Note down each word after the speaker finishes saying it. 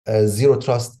Zero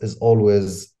trust is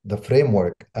always the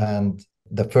framework and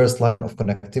the first line of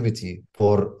connectivity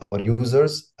for our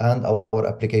users and our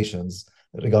applications,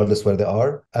 regardless where they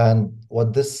are. And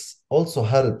what this also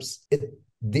helps, it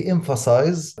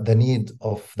de-emphasize the need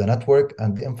of the network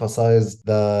and de-emphasize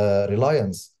the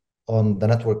reliance on the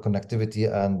network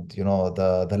connectivity and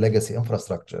the legacy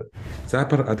infrastructure.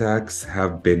 Cyber attacks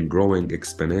have been growing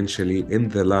exponentially in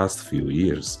the last few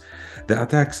years. The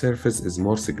attack surface is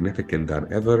more significant than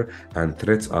ever, and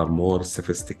threats are more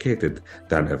sophisticated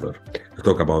than ever. To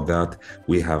talk about that,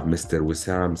 we have Mr.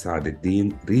 Wissam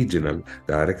Saadeddine, Regional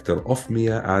Director of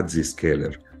MIA at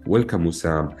Zscaler. Welcome,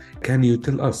 Wissam. Can you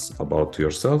tell us about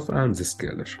yourself and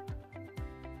Zscaler?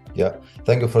 Yeah,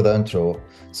 thank you for the intro.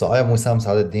 So I am Wissam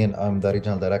Saadeddine. I'm the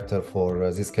Regional Director for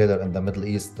Zscaler in the Middle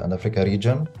East and Africa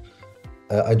region.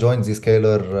 I joined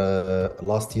Zscaler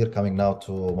last year, coming now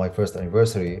to my first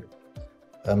anniversary.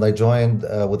 And I joined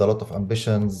with a lot of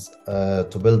ambitions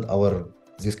to build our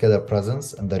Zscaler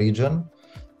presence in the region,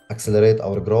 accelerate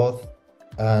our growth,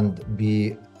 and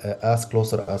be as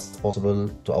closer as possible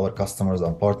to our customers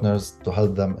and partners to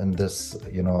help them in this,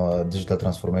 digital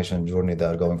transformation journey they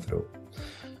are going through.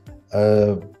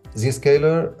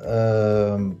 Zscaler,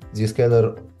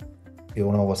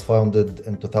 was founded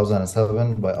in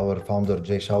 2007 by our founder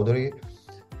Jay Chowdhury,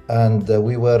 and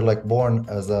we were born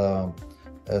as a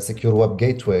secure web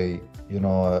gateway,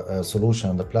 a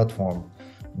solution, the platform,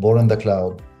 born in the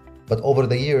cloud. But over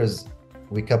the years,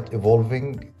 we kept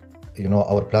evolving,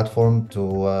 our platform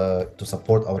to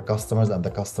support our customers and the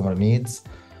customer needs.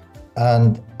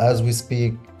 And as we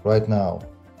speak right now,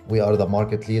 we are the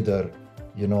market leader,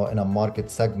 in a market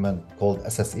segment called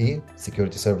SSE,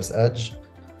 Security Service Edge,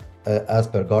 as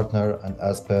per Gartner and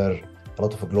as per a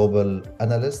lot of global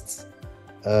analysts,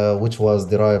 which was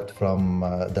derived from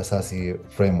the SASE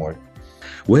framework.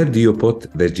 Where do you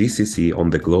put the GCC on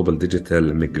the global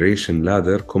digital migration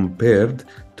ladder compared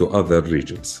to other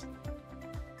regions?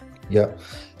 Yeah,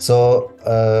 so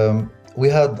we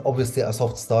had obviously a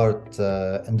soft start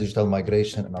in digital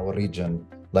migration in our region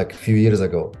a few years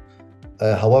ago.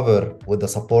 However, with the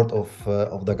support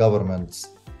of the governments,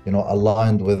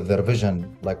 aligned with their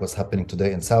vision, like what's happening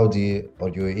today in Saudi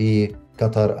or UAE,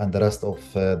 Qatar, and the rest of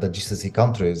the GCC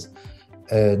countries,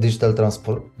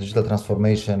 digital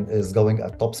transformation is going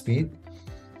at top speed,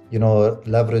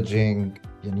 leveraging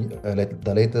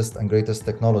the latest and greatest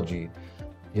technology,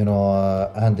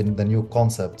 and in the new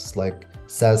concepts like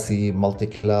SASE,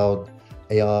 multi-cloud,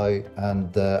 AI,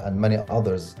 and many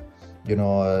others,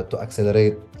 to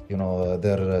accelerate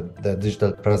their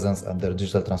digital presence and their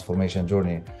digital transformation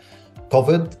journey.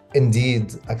 COVID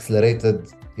indeed accelerated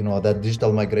that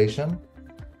digital migration,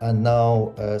 and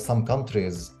now some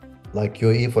countries like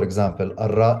UAE, for example,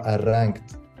 are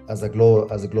ranked as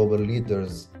global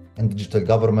leaders in digital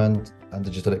government and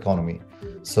digital economy.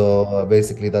 So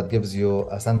basically that gives you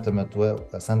a sentiment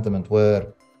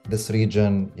where this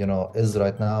region is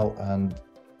right now and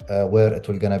where it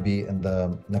will gonna be in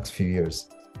the next few years.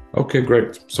 Okay,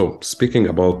 great. So speaking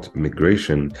about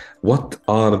migration, what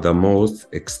are the most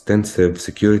extensive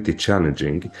security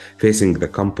challenges facing the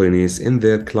companies in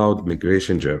their cloud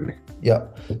migration journey? Yeah,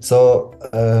 so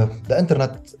the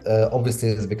internet obviously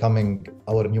is becoming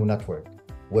our new network,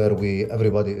 where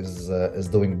everybody is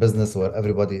doing business, where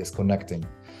everybody is connecting.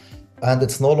 And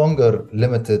it's no longer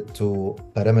limited to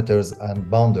perimeters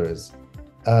and boundaries.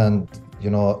 And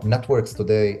networks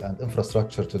today and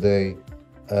infrastructure today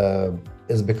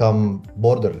is become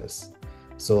borderless.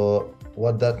 So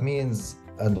what that means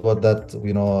and what that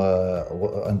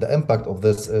and the impact of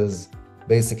this is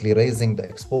basically raising the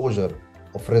exposure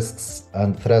of risks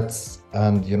and threats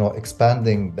and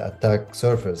expanding the attack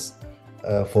surface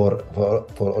for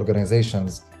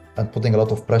organizations and putting a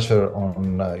lot of pressure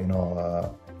on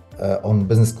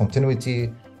business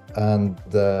continuity and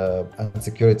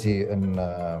security in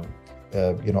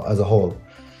as a whole.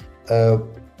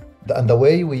 And the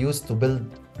way we used to build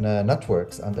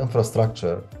networks and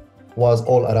infrastructure was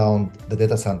all around the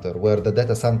data center, where the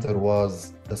data center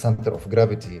was the center of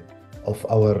gravity of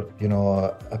our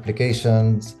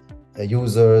applications,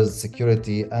 users,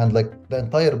 security, and the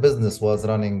entire business was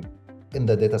running in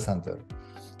the data center.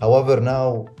 However,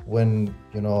 now when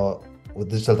with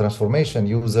digital transformation,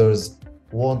 users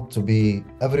want to be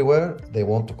everywhere. They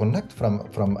want to connect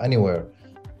from anywhere.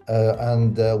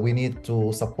 And we need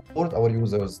to support our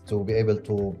users to be able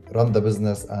to run the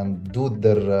business and do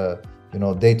their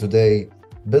day-to-day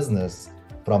business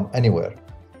from anywhere.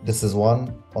 This is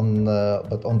one.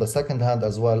 But on the second hand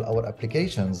as well, our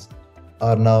applications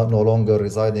are now no longer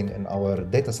residing in our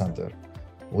data center.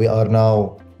 We are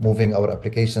now moving our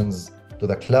applications to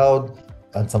the cloud,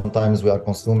 and sometimes we are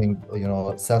consuming,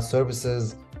 SaaS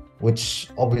services, which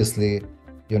obviously,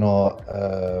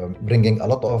 bringing a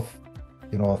lot of,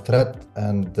 threat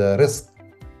and risk,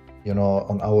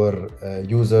 on our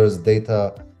users,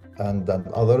 data, and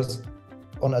others.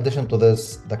 In addition to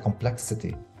this, the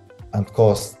complexity and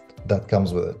cost that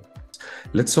comes with it.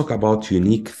 Let's talk about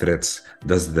unique threats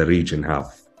does the region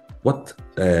have. What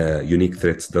unique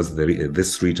threats does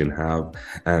this region have?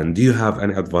 And do you have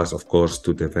any advice, of course,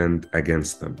 to defend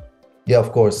against them? Yeah,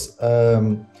 of course.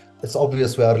 It's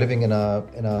obvious we are living in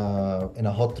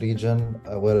a hot region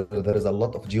where there is a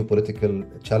lot of geopolitical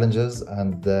challenges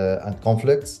and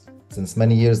conflicts since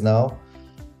many years now.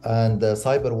 And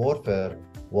cyber warfare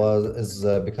is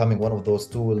becoming one of those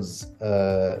tools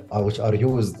which are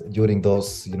used during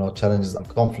those challenges and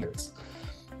conflicts.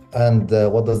 And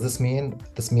what does this mean?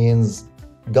 This means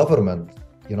government,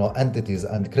 entities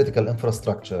and critical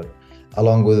infrastructure,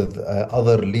 along with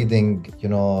other leading,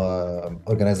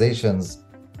 organizations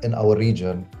in our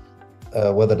region,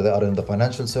 whether they are in the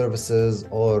financial services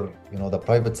or the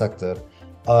private sector,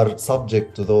 are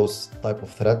subject to those type of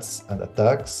threats and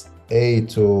attacks.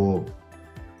 To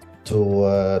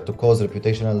cause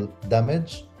reputational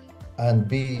damage, and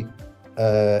B,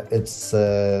 it's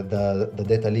the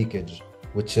data leakage,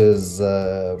 which is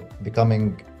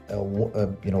becoming,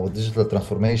 with digital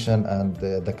transformation and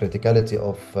the criticality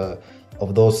of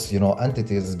those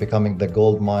entities is becoming the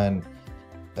gold mine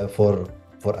for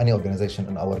any organization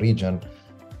in our region.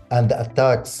 And the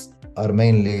attacks are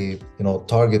mainly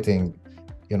targeting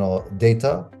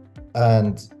data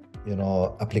and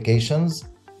applications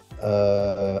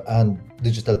and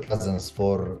digital presence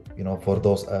for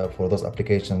those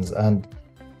applications. And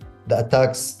the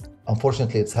attacks,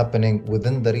 unfortunately, it's happening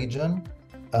within the region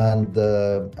and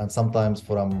sometimes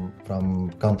from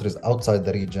countries outside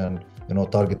the region,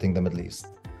 targeting the Middle East.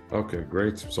 Okay,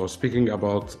 great. So speaking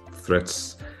about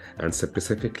threats, and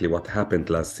specifically what happened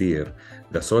last year,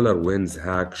 the SolarWinds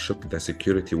hack shook the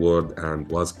security world and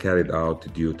was carried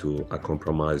out due to a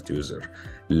compromised user.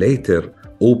 Later,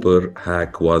 Uber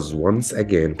hack was once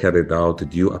again carried out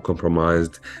due to a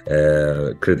compromised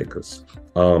credentials.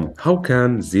 How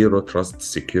can zero trust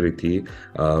security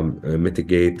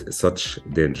mitigate such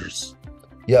dangers?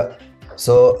 Yeah,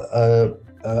 so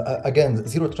again,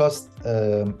 zero trust,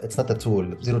 it's not a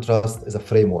tool. Zero trust is a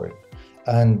framework.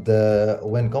 And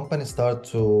when companies start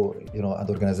to, and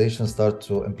organizations start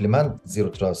to implement zero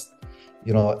trust,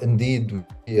 indeed,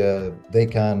 they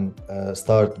can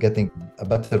start getting a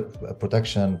better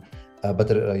protection, a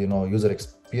better, user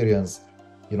experience,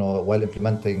 while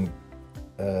implementing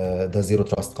the zero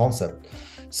trust concept.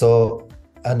 So,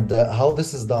 and how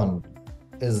this is done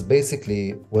is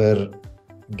basically where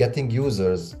getting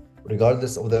users,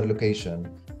 regardless of their location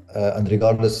and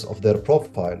regardless of their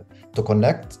profile, to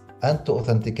connect and to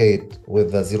authenticate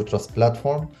with the zero trust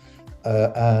platform,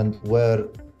 and where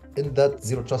in that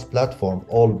zero trust platform,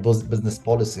 all those business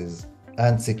policies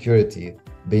and security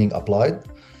being applied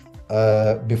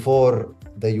before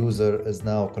the user is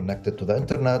now connected to the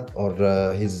internet, or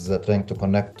he's trying to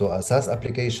connect to a SaaS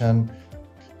application,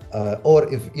 or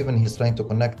if even he's trying to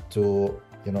connect to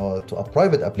to a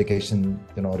private application,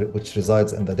 which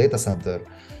resides in the data center.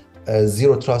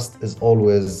 Zero trust is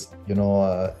always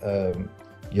the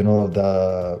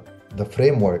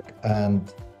framework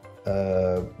and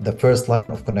the first line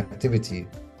of connectivity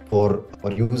for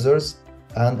our users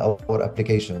and our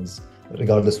applications,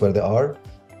 regardless where they are.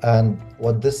 And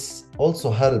what this also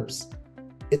helps,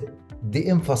 it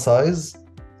de-emphasize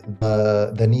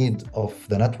the need of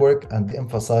the network and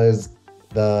de-emphasize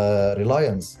the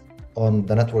reliance on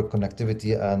the network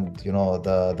connectivity and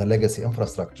the legacy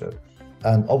infrastructure.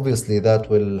 And obviously that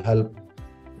will help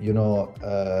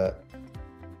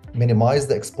minimize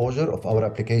the exposure of our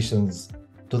applications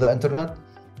to the internet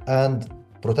and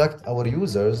protect our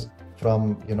users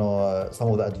from some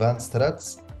of the advanced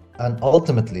threats, and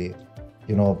ultimately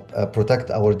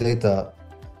protect our data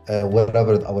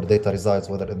wherever our data resides,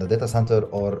 whether in the data center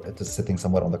or it is sitting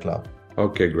somewhere on the cloud.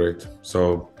 Okay, great.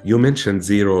 So you mentioned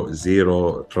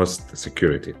zero trust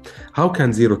security. How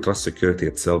can zero trust security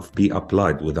itself be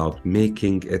applied without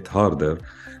making it harder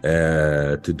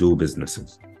to do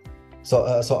businesses? So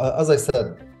as I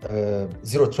said,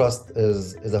 zero trust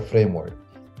is a framework,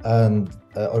 and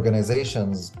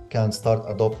organizations can start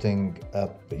adopting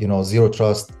zero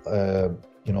trust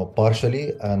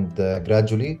partially and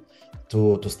gradually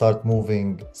to start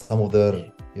moving some of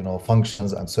their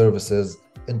functions and services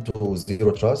into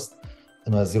zero trust,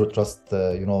 in a zero trust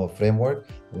framework.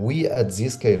 We at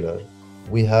Zscaler,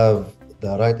 we have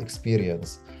the right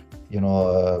experience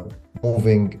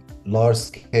moving large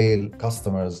scale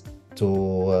customers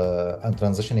and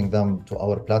transitioning them to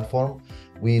our platform,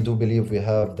 we do believe we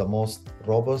have the most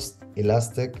robust,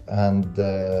 elastic, and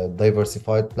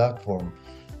diversified platform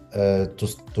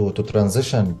to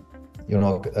transition,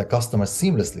 customers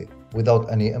seamlessly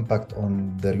without any impact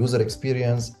on their user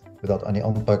experience, without any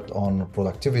impact on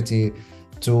productivity,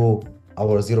 to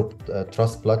our zero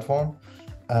trust platform,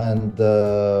 and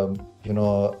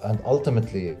and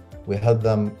ultimately we help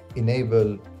them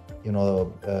enable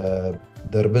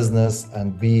their business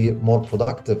and be more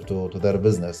productive to their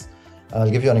business. I'll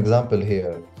give you an example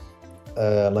here,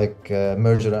 like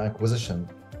merger and acquisition.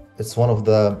 It's one of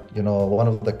the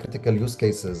critical use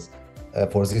cases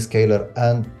for Zscaler,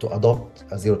 and to adopt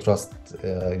a zero trust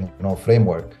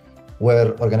framework,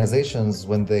 where organizations,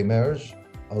 when they merge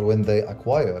or when they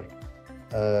acquire,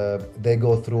 they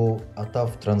go through a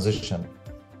tough transition.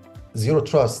 Zero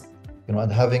trust,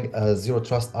 and having a zero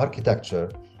trust architecture,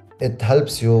 it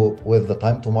helps you with the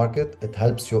time to market. It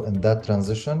helps you in that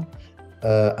transition,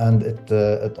 and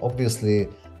it obviously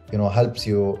helps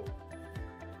you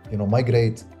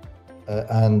migrate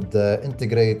and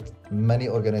integrate many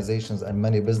organizations and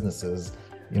many businesses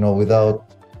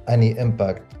without any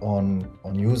impact on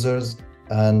users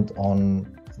and on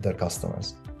their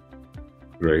customers.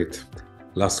 Great.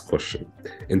 Last question.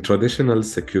 In traditional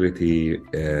security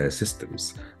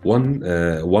systems,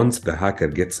 once the hacker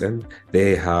gets in,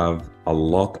 they have a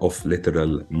lot of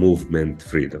literal movement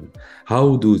freedom.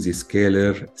 How do the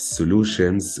Zscaler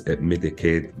solutions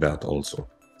mitigate that also?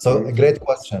 So a great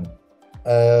question.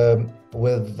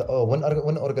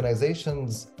 When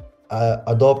organizations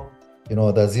adopt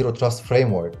the zero trust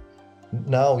framework,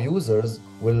 now users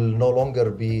will no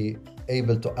longer be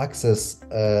able to access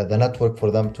the network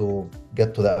for them to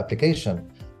get to the application.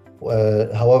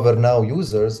 However, now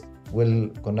users will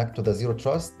connect to the zero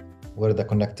trust, where the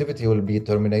connectivity will be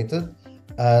terminated,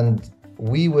 and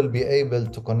we will be able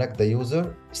to connect the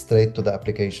user straight to the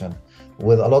application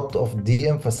with a lot of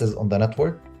de-emphasis on the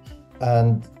network.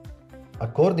 And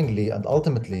accordingly and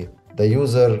ultimately, the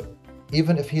user,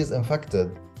 even if he is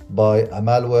infected by a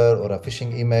malware or a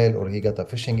phishing email, or he got a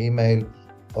phishing email,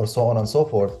 or so on and so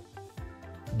forth,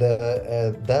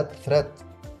 that threat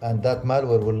and that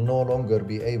malware will no longer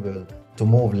be able to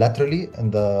move laterally in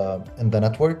the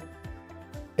network.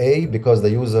 A, because the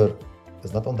user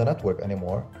is not on the network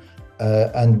anymore,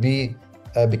 and B,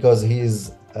 because he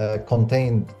is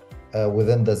contained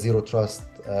within the zero trust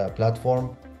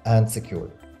platform and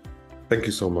secured. Thank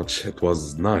you so much. It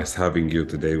was nice having you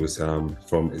today, Wissam,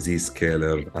 from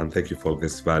Zscaler, and thank you for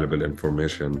this valuable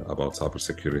information about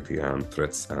cybersecurity and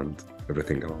threats and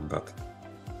everything around that.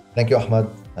 Thank you, Ahmed,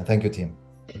 and thank you, team.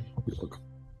 You're welcome.